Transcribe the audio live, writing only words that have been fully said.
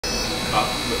up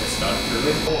with a stud through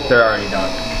it. They're already done.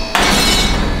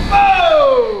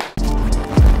 Oh!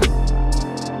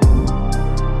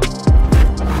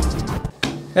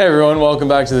 Hey everyone, welcome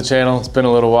back to the channel. It's been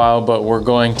a little while, but we're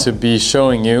going to be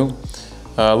showing you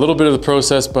a little bit of the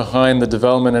process behind the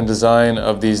development and design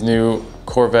of these new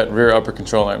Corvette rear upper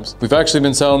control arms. We've actually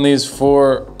been selling these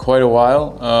for quite a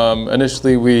while.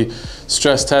 Initially we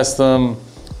stress test them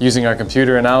using our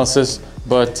computer analysis,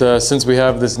 but since we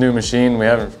have this new machine, we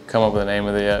haven't come up with a name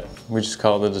of it yet. We just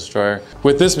call it the Destroyer.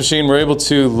 With this machine, we're able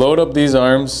to load up these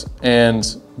arms and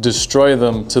destroy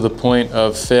them to the point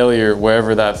of failure,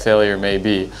 wherever that failure may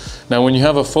be. Now, when you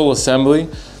have a full assembly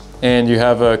and you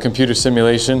have a computer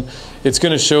simulation, it's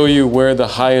going to show you where the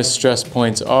highest stress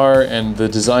points are, and the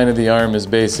design of the arm is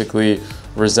basically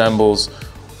resembles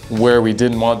where we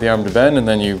didn't want the arm to bend, and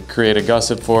then you create a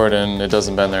gusset for it and it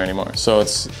doesn't bend there anymore. So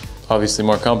it's obviously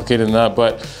more complicated than that,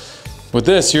 but with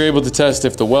this you're able to test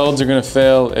if the welds are going to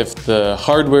fail, if the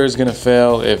hardware is going to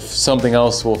fail, if something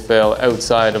else will fail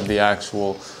outside of the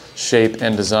actual shape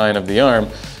and design of the arm,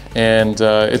 and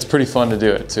it's pretty fun to do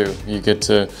it too. You get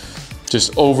to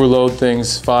just overload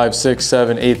things 5, 6,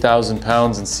 7, 8,000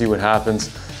 pounds and see what happens.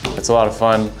 It's a lot of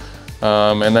fun.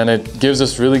 And then it gives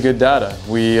us really good data.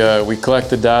 We collect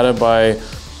the data by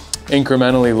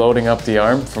incrementally loading up the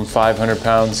arm from 500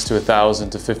 pounds to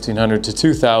 1,000 to 1,500 to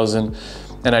 2,000.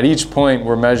 And at each point,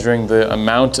 we're measuring the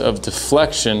amount of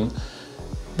deflection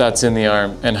that's in the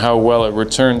arm and how well it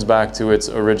returns back to its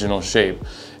original shape.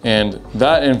 And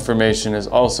that information is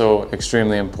also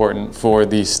extremely important for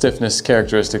the stiffness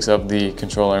characteristics of the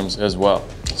control arms as well.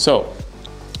 So,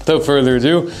 without further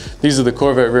ado, these are the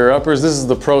Corvette rear uppers. This is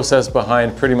the process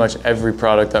behind pretty much every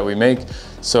product that we make.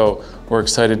 So we're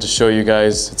excited to show you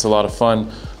guys. It's a lot of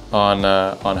fun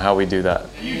on how we do that.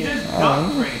 You just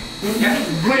got great.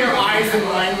 Put your eyes in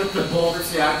line with the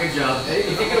bolts. Yeah, good job. Hey,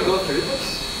 you think it'll go through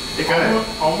this? It could.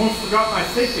 Almost forgot my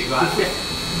safety glasses.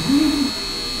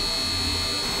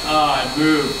 Ah, it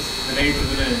moved an eighth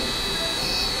of an inch.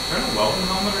 Turn a welding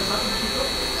helmet or something?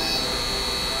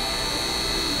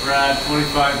 We're at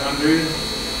 2,500.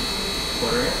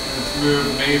 Quarter inch? It's moved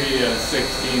maybe a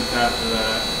 16th after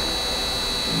that.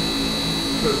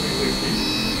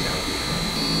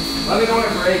 Let me know when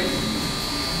it breaks.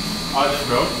 Oh, it just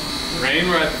broke? Rain,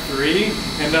 we're at 3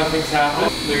 and nothing's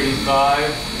happened. 35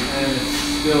 and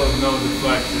it's still no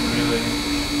deflection really.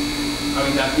 I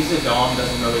mean, that piece of dome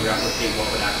doesn't really replicate what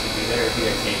would actually be there if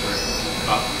you had tapered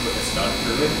up with a stud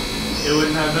through it. It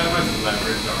wouldn't have that much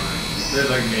leverage on it. They're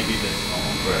like maybe this small.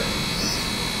 Right.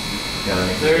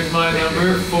 There's my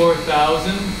number,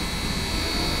 4,000. Did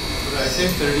I say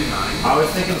 39? I was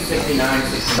thinking 69, 69.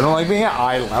 I don't like being at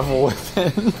eye level with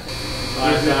it.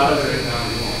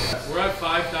 5,000. We're at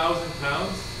 5,000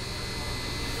 pounds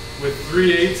with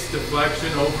 3/8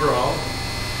 deflection overall.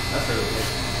 That's really good.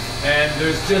 And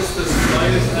there's just the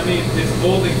slightest, I mean, it's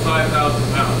holding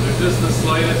 5,000 pounds. There's just the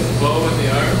slightest bow in the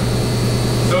arm.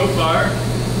 So far,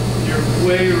 you're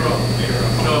way wrong.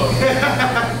 No.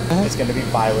 It's going to be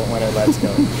violent when it lets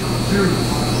go.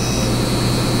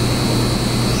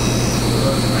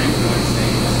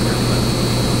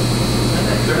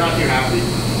 They're not too happy.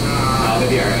 No,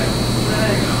 they'll be alright.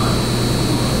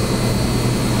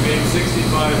 I mean,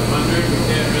 6,500, we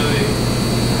can't really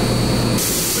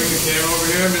bring the camera over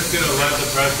here. I'm just going to let the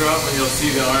pressure off and you'll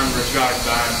see the arm retract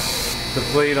back. The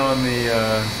plate on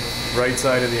the right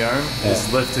side of the arm is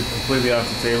lifted completely off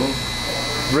the table.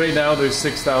 Right now there's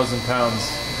 6,000 pounds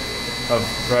of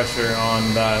pressure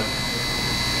on that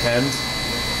end,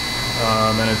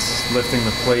 and it's lifting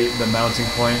the plate, the mounting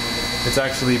point. It's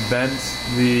actually bent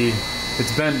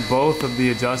both of the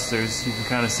adjusters. You can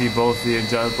kind of see both the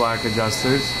black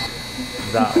adjusters.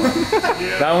 That one.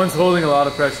 That one's holding a lot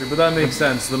of pressure, but that makes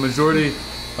sense. The majority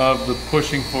of the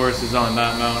pushing force is on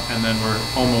that mount, and then we're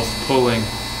almost pulling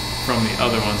from the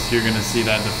other one, so you're going to see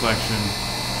that deflection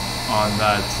on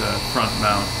that front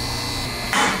mount.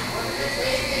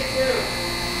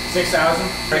 6,000.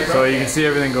 So you can see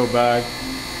everything go back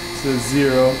to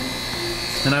 0.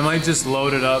 And I might just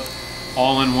load it up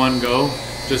all in one go,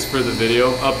 just for the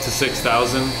video, up to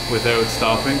 6,000 without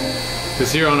stopping.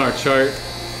 Because here on our chart,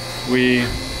 we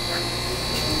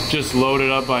just load it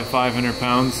up by 500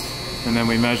 pounds, and then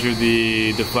we measure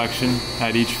the deflection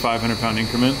at each 500 pound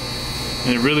increment.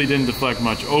 And it really didn't deflect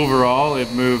much. Overall,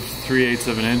 it moved 3/8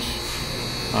 of an inch,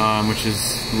 which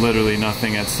is literally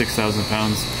nothing at 6,000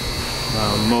 pounds.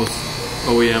 Most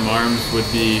OEM arms would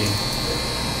be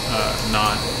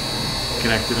not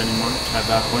connected anymore at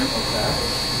that point. Okay.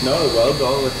 No, the welds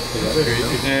all look together.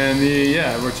 And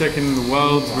yeah, we're checking the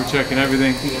welds, we're checking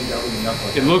everything.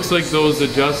 It looks like those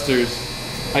adjusters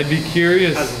I'd be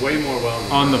curious Has way more weld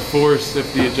on the force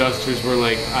if the adjusters were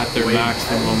like at their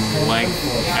maximum length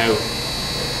out.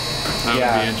 That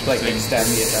would be interesting. Like extend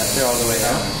the adjuster all the way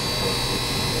out.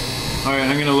 All right,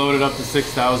 I'm gonna load it up to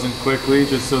 6,000 quickly,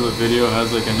 just so the video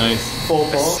has like a nice Full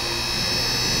pull.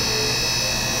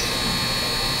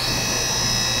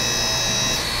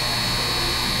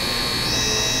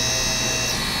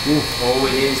 Oh,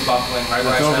 it is buckling right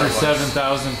where I It's said over it was.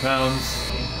 7,000 pounds.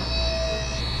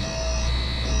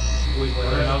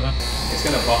 It's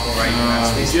gonna buckle right in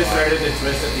that You space. just started to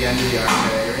twist at the end of the arm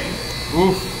bearing.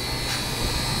 Oof.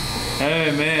 Hey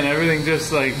man, everything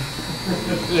just like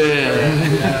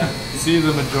yeah. See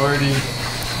the majority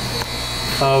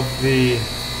of the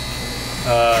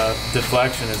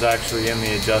deflection is actually in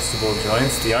the adjustable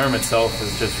joints. The arm itself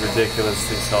is just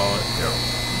ridiculously solid.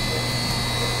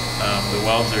 The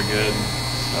welds are good.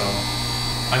 So,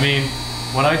 I mean,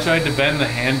 when I tried to bend the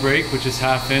handbrake, which is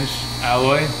 1/2 inch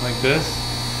alloy like this,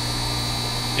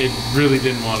 it really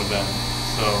didn't want to bend.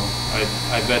 So I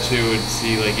bet you would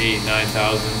see like 8,000,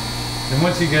 9,000. And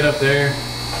once you get up there,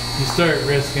 you start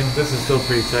risking, this is still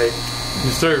pretty tight,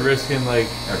 you start risking like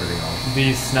Everything else.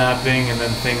 these snapping and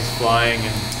then things flying,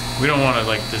 and we don't want to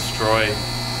like destroy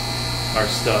our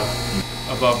stuff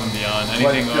above and beyond.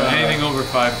 Anything anything over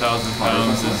 5,000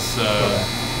 pounds is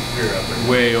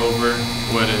way over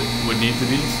what it would need to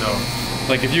be. So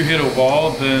like if you hit a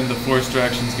wall, then the force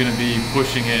direction is going to be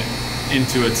pushing it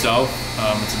into itself.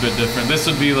 It's a bit different. This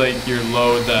would be like your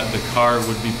load that the car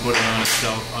would be putting on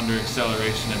itself under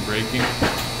acceleration and braking,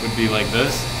 would be like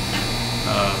this.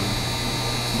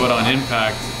 But on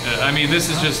impact, I mean, this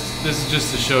is just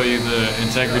to show you the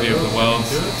integrity of the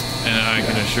welds, and I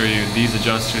can assure you these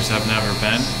adjusters have never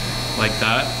bent like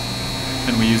that,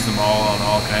 and we use them all on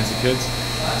all kinds of kids.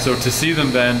 So to see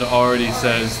them bend already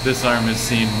says this arm has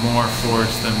seen more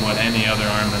force than what any other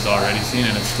arm has already seen,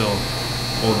 and it's still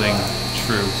holding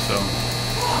true. So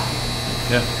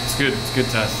yeah, it's good. It's a good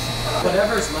test.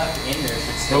 Whatever's left in there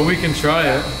should still. Well, we can try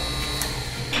it.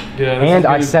 Yeah. And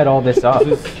I set all this up.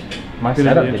 My Gonna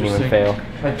setup be didn't even interesting. fail.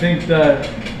 I think that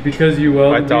because you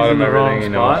welded these in the wrong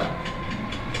spot,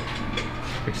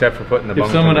 Except for putting the if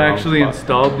someone actually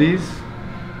installed these,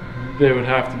 they would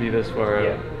have to be this far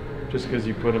out. Just because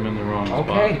you put them in the wrong spot.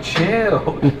 Okay,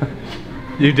 chill.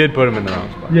 You did put them in the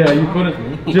wrong spot. Yeah, you put it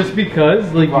just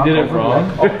because like you did it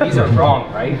wrong. Oh, these are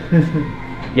wrong, right?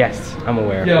 Yes, I'm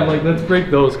aware. Yeah, I'm like, let's break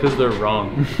those because they're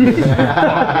wrong.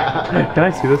 Can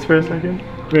I see this for a second?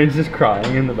 Rain's just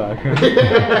crying in the background.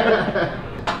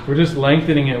 We're just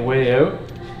lengthening it way out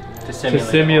To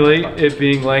simulate it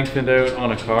being lengthened out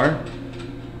on a car.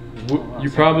 You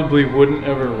probably wouldn't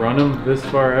ever run them this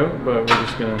far out, but we're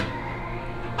just gonna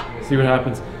see what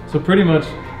happens. So pretty much,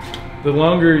 the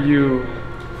longer you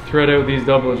thread out these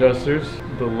double adjusters,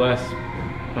 the less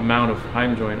amount of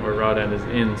heim joint or rod end is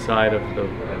inside of the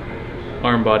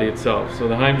arm body itself. So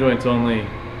the heim joint's only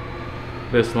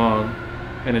this long,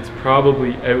 and it's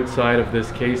probably outside of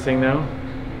this casing now.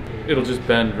 It'll just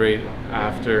bend right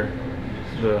after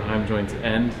the heim joint's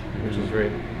end, which is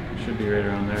right, should be right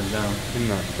around there down. I'm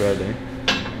not threading.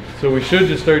 So we should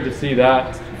just start to see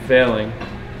that failing.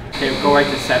 Okay, go right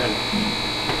to 7.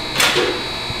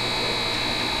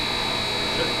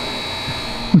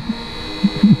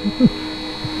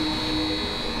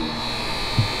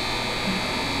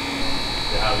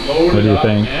 Load What do you up,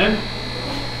 think? man.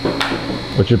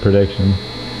 What's your prediction?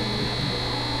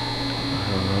 I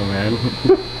don't know, man.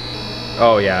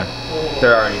 Oh yeah,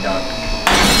 they're already done.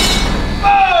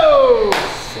 Oh!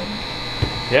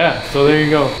 Yeah, so there you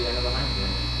go. Oh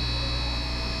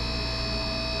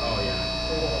yeah,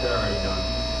 they're already done.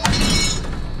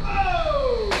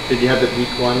 Did you have the peak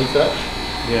one set?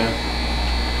 Yeah.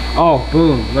 Oh,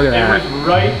 boom! Look at It was that.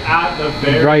 right at the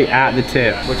very Right at the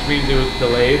tip. which means it was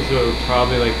delayed, so it was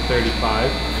probably like 35.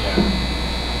 Yeah.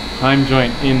 Heim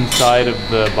joint inside of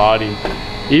the body.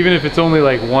 Even if it's only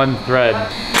like one thread.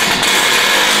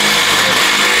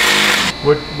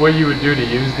 What you would do to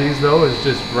use these though is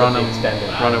just run them,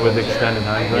 run it with extended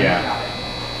heim joint. Yeah.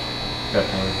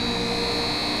 Definitely.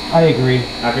 I agree.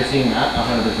 After seeing that,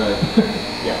 100%.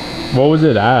 Yeah. What was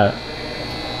it at?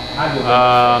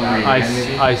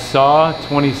 I saw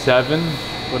 27,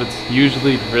 but it's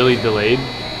usually really delayed.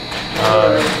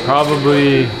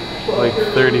 Probably like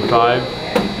 35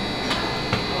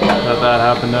 that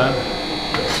happened at.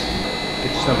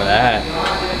 Get you some of that.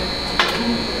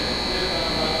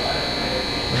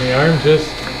 And the arm just,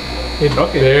 it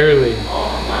barely,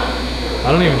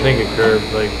 I don't even think it curved,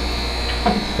 like.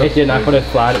 It didn't. I put a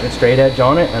flat and straight edge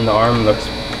on it, and the arm looks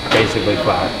basically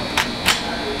flat.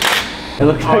 It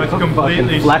looks like it's a completely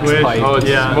fucking flex squished. pipe. Oh, it's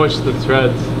smushed the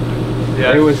threads.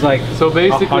 Yeah. It was like so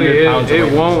basically 100 pounds away it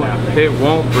from snapping.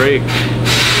 won't break.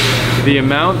 The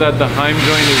amount that the Heim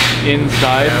joint is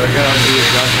inside of the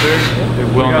adjuster,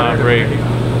 it will not break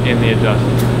in the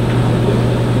adjuster.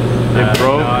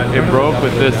 It broke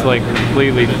with this like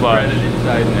completely flush.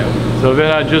 So if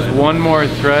it had just one more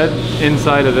thread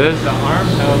inside of this,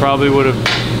 probably would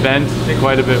have bent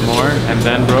quite a bit more and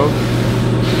then broke.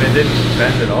 It didn't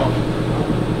bend at all.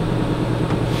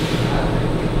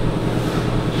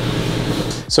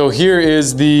 So here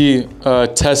is the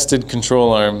tested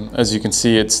control arm. As you can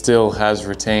see, it still has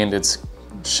retained its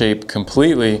shape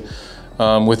completely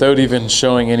without even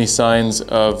showing any signs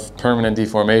of permanent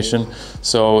deformation.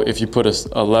 So if you put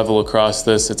a level across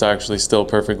this, it's actually still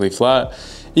perfectly flat,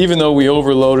 even though we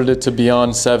overloaded it to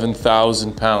beyond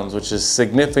 7,000 pounds, which is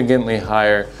significantly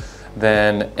higher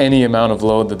than any amount of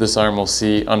load that this arm will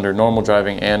see under normal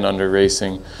driving and under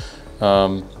racing.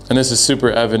 And this is super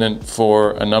evident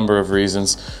for a number of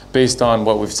reasons. Based on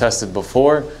what we've tested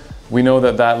before, we know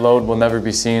that that load will never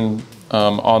be seen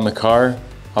on the car.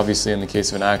 Obviously, in the case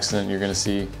of an accident, you're going to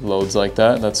see loads like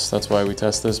that. That's why we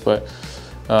test this. But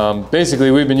basically,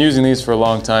 we've been using these for a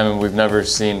long time, and we've never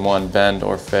seen one bend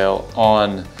or fail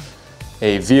on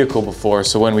a vehicle before.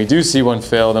 So when we do see one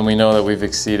fail, then we know that we've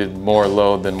exceeded more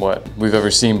load than what we've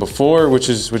ever seen before, which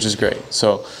is great.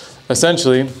 So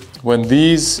essentially, when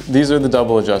these are the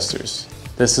double adjusters.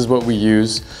 This is what we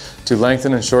use to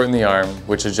lengthen and shorten the arm,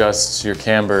 which adjusts your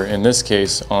camber, in this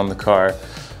case, on the car,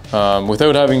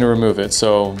 without having to remove it.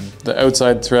 So the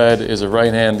outside thread is a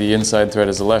right hand, the inside thread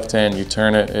is a left hand. You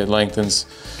turn it, it lengthens.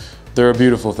 They're a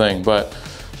beautiful thing, but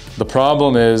the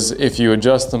problem is if you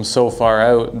adjust them so far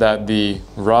out that the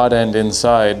rod end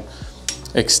inside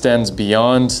extends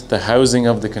beyond the housing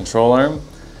of the control arm,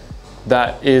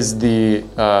 that is the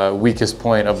weakest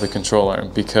point of the control arm,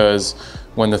 because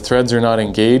when the threads are not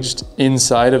engaged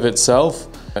inside of itself,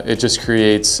 it just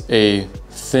creates a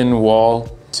thin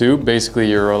wall tube. Basically,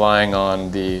 you're relying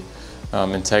on the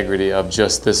integrity of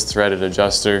just this threaded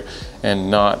adjuster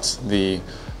and not the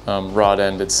rod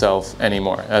end itself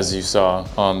anymore, as you saw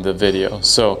on the video.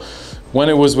 So when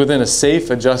it was within a safe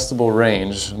adjustable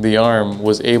range, the arm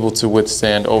was able to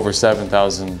withstand over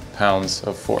 7,000 pounds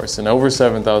of force. And over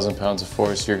 7,000 pounds of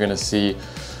force, you're gonna see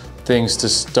things to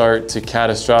start to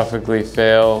catastrophically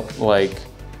fail, like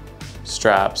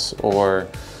straps or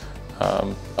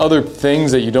other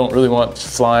things that you don't really want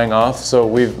flying off. So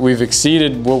we've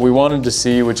exceeded what we wanted to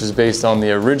see, which is based on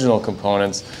the original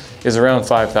components, is around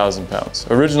 5,000 pounds.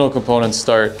 Original components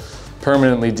start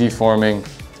permanently deforming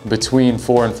between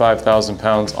 4,000 and 5,000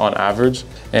 pounds on average.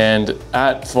 And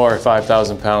at 4,000 or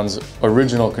 5,000 pounds,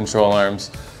 original control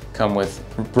arms come with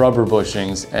rubber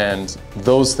bushings, and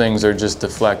those things are just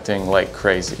deflecting like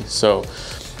crazy. So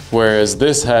whereas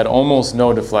this had almost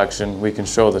no deflection, we can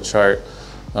show the chart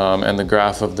and the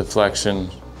graph of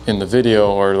deflection in the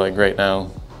video, or like right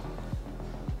now,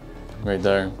 right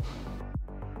there.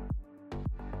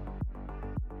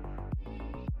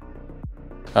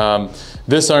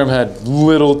 This arm had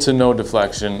little to no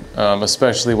deflection,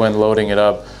 especially when loading it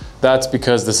up. That's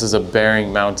because this is a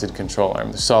bearing mounted control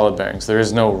arm. They're solid bearings. There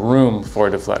is no room for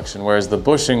deflection, whereas the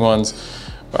bushing ones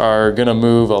are gonna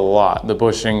move a lot. The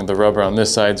bushing, the rubber on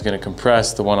this side is gonna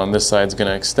compress, the one on this side is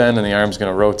gonna extend, and the arm's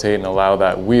gonna rotate and allow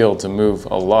that wheel to move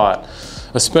a lot,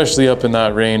 especially up in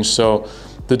that range. So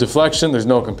the deflection, there's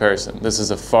no comparison. This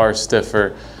is a far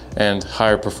stiffer and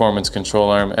higher performance control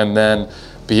arm. And then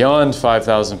beyond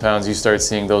 5,000 pounds, you start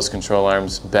seeing those control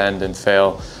arms bend and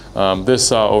fail. This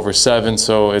saw over 7,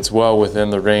 so it's well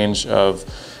within the range of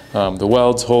the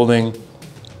welds holding,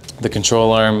 the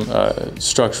control arm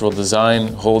structural design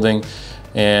holding.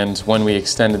 And when we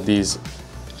extended these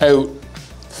out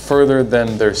further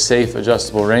than their safe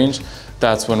adjustable range,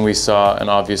 that's when we saw an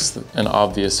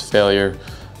obvious failure,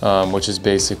 which is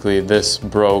basically this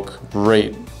broke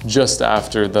right just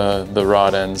after the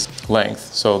rod end's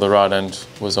length. So the rod end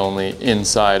was only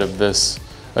inside of this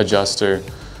adjuster,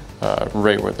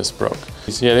 right where this broke.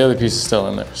 Yeah, the other piece is still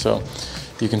in there. So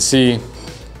you can see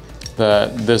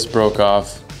that this broke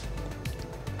off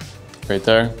right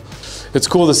there. It's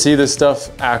cool to see this stuff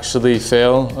actually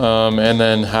fail and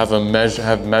then have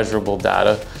measurable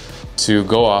data to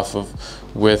go off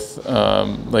of with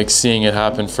like seeing it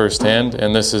happen firsthand.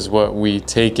 And this is what we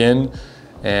take in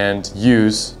and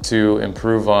use to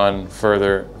improve on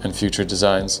further and future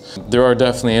designs. There are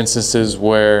definitely instances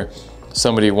where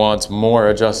somebody wants more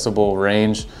adjustable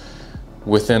range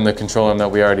within the control arm that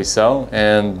we already sell,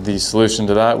 and the solution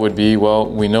to that would be, well,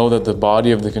 we know that the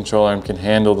body of the control arm can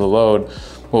handle the load.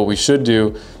 What we should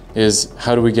do is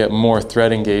how do we get more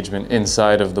thread engagement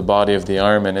inside of the body of the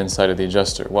arm and inside of the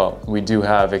adjuster? Well, we do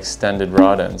have extended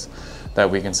rod ends that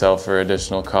we can sell for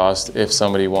additional cost if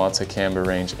somebody wants a camber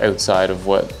range outside of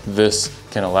what this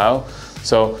can allow.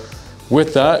 So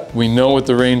with that, we know what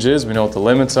the range is, we know what the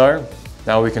limits are.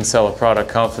 Now we can sell a product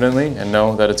confidently and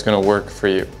know that it's gonna work for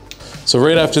you. So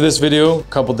right after this video, a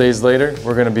couple days later,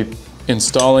 we're gonna be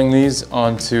installing these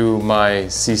onto my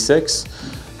C6.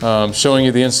 Showing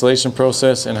you the installation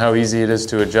process and how easy it is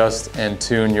to adjust and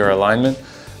tune your alignment.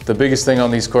 The biggest thing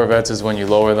on these Corvettes is when you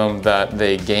lower them that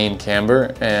they gain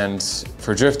camber, and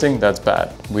for drifting, that's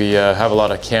bad. We have a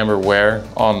lot of camber wear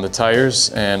on the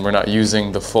tires and we're not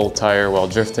using the full tire while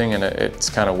drifting, and it's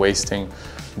kind of wasting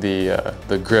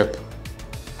the grip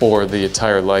or the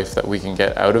tire life that we can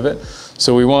get out of it.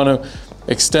 So we want to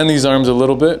extend these arms a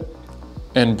little bit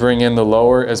and bring in the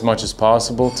lower as much as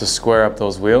possible to square up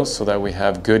those wheels so that we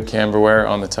have good camber wear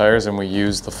on the tires and we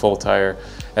use the full tire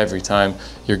every time.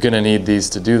 You're gonna need these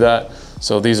to do that.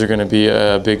 So these are gonna be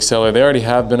a big seller. They already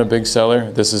have been a big seller.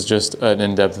 This is just an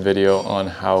in-depth video on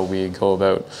how we go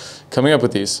about coming up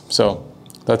with these. So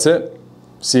that's it.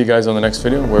 See you guys on the next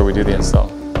video where we do the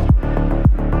install.